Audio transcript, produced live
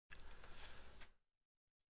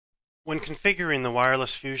When configuring the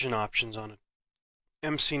wireless fusion options on an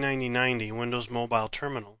MC9090 Windows Mobile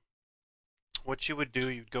Terminal, what you would do,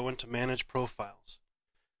 you'd go into Manage Profiles.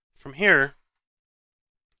 From here,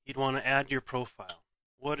 you'd want to add your profile.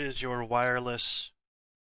 What is your wireless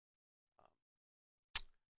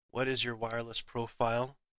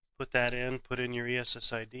profile? Put that in, put in your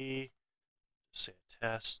ESSID, say a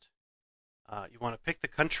test. You want to pick the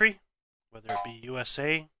country, whether it be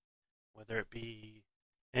USA, whether it be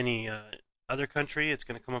any other country. It's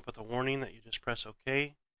going to come up with a warning that you just press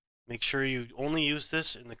OK. Make sure you only use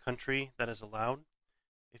this in the country that is allowed.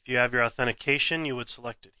 If you have your authentication, you would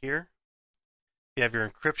select it here. If you have your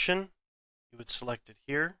encryption, you would select it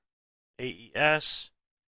here. AES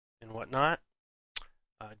and whatnot.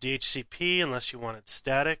 DHCP, unless you wanted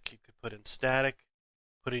static, you could put in static.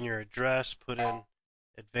 Put in your address, put in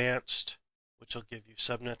advanced, which will give you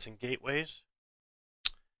subnets and gateways.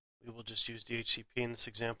 We will just use DHCP in this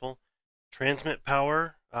example. Transmit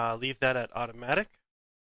power, leave that at automatic.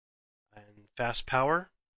 And fast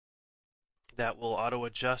power, that will auto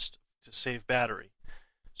adjust to save battery.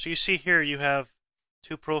 So you see here you have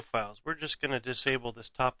two profiles. We're just going to disable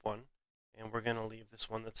this top one, and we're going to leave this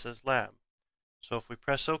one that says lab. So if we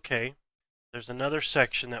press OK, there's another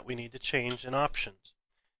section that we need to change in options.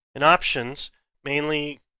 In options,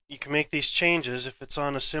 mainly you can make these changes if it's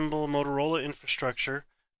on a symbol Motorola infrastructure.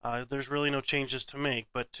 There's really no changes to make,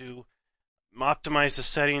 but to optimize the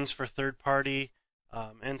settings for third-party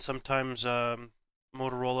and sometimes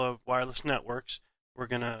Motorola wireless networks, we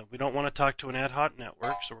don't want to talk to an ad hoc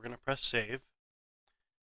network, so we're going to press save.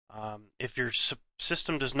 If your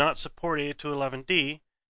system does not support 802.11d,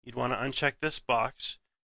 you'd want to uncheck this box.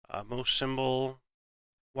 Most symbol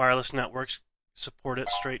wireless networks support it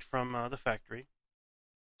straight from the factory.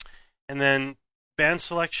 And then band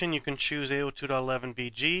selection, you can choose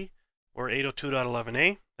 802.11bg or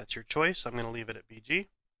 802.11a. That's your choice. I'm going to leave it at BG.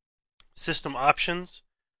 System options,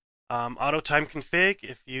 auto time config.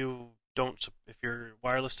 If your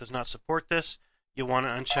wireless does not support this, you'll want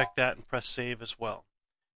to uncheck that and press save as well.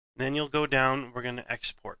 And then you'll go down. We're going to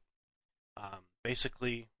export.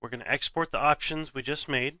 Basically, we're going to export the options we just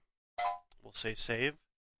made. We'll say save.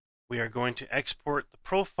 We are going to export the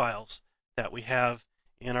profiles that we have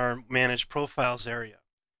in our Manage Profiles area.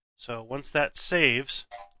 So once that saves,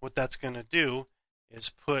 what that's going to do is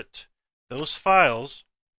put those files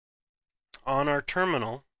on our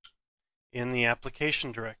terminal in the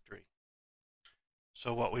application directory.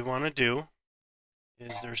 So what we want to do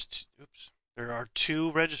is there are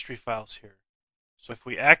two registry files here. So if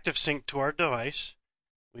we active sync to our device,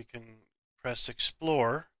 we can press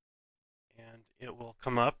Explore and it will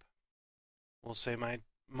come up. We'll say my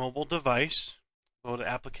mobile device, go to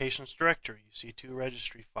Applications Directory. You see two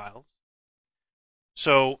registry files.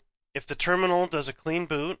 So if the terminal does a clean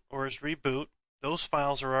boot or is reboot, those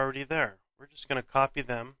files are already there. We're just going to copy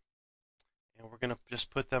them and we're going to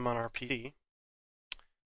just put them on our PC.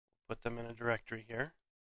 Put them in a directory here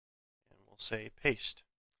and we'll say paste.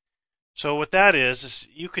 So what that is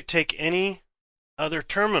you could take any other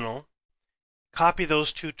terminal, copy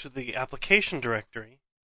those two to the application directory,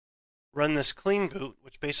 run this clean boot,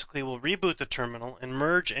 which basically will reboot the terminal and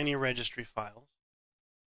merge any registry files.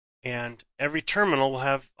 And every terminal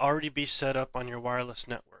will already be set up on your wireless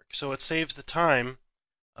network. So it saves the time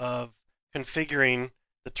of configuring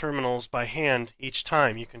the terminals by hand each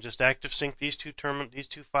time. You can just active sync these two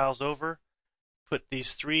files over, put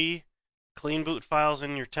these three clean boot files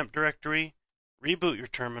in your temp directory, reboot your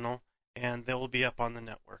terminal, and they will be up on the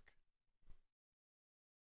network.